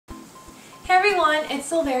Hey everyone,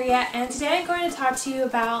 it's Sylveria, and today I'm going to talk to you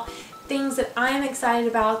about things that I am excited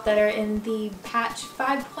about that are in the patch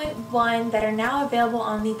 5.1 that are now available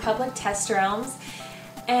on the public test realms.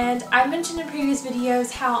 And I've mentioned in previous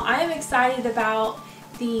videos how I am excited about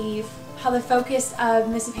how the focus of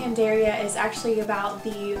Mists of Pandaria is actually about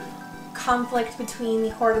the conflict between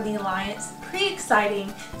the Horde and the Alliance. Pretty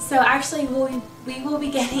exciting. So actually we will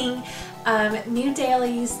be getting new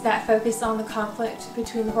dailies that focus on the conflict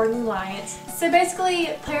between the Horde and the Alliance. So basically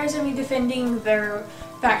players are going to be defending their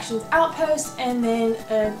faction's outpost and then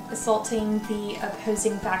assaulting the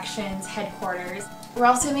opposing faction's headquarters. We're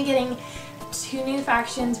also going to be getting 2 new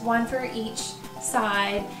factions, one for each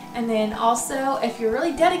side, and then also if you're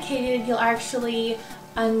really dedicated you'll actually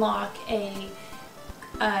unlock a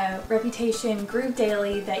reputation group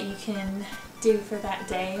daily that you can do for that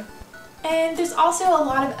day. And there's also a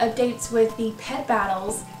lot of updates with the pet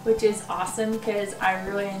battles, which is awesome because I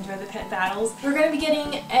really enjoy the pet battles. We're going to be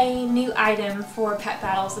getting a new item for pet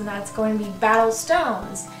battles, and that's going to be battle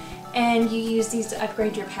stones, and you use these to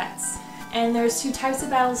upgrade your pets. And there's 2 types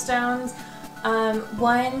of battle stones.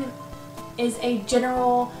 One is a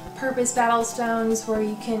general purpose battle stones where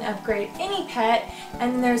you can upgrade any pet,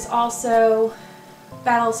 and then there's also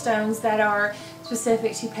battle stones that are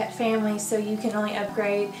specific to pet families, so you can only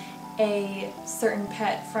upgrade a certain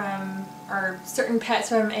pet from, or certain pets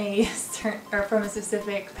from a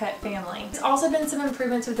specific pet family. There's also been some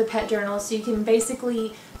improvements with the pet journal, so you can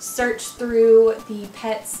basically search through the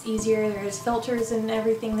pets easier. There's filters and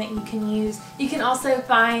everything that you can use. You can also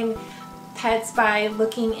find pets by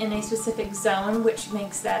looking in a specific zone, which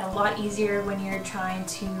makes that a lot easier when you're trying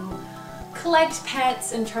to collect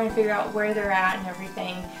pets and trying to figure out where they're at and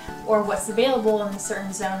everything, or what's available in a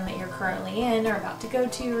certain zone that you're currently in or about to go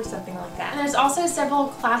to or something like that. And there's also several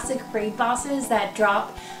classic raid bosses that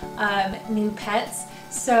drop new pets.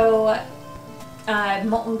 So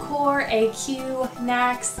Molten Core, AQ,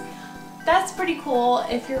 Nax. That's pretty cool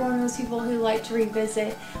if you're one of those people who like to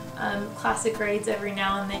revisit classic raids every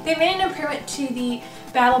now and then. They made an improvement to the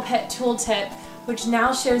Battle Pet Tooltip, which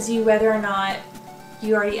now shows you whether or not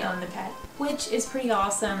you already own the pet, which is pretty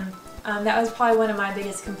awesome. That was probably one of my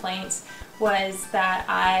biggest complaints, was that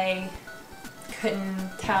I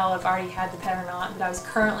couldn't tell if I already had the pet or not, but I was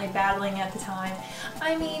currently battling at the time.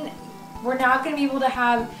 I mean, we're not going to be able to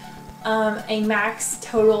have a max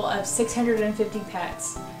total of 650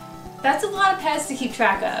 pets. That's a lot of pets to keep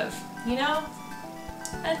track of, you know?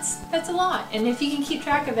 That's a lot. And if you can keep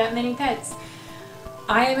track of that many pets,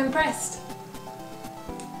 I am impressed.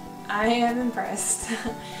 I am impressed.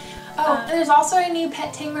 Oh, there's also a new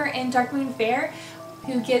pet tamer in Darkmoon Faire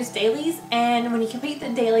who gives dailies, and when you complete the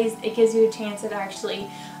dailies it gives you a chance at actually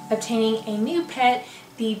obtaining a new pet,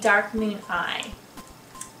 the Darkmoon Eye.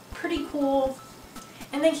 Pretty cool.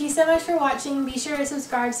 And thank you so much for watching. Be sure to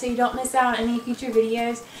subscribe so you don't miss out on any future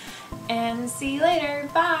videos, and see you later.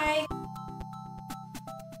 Bye!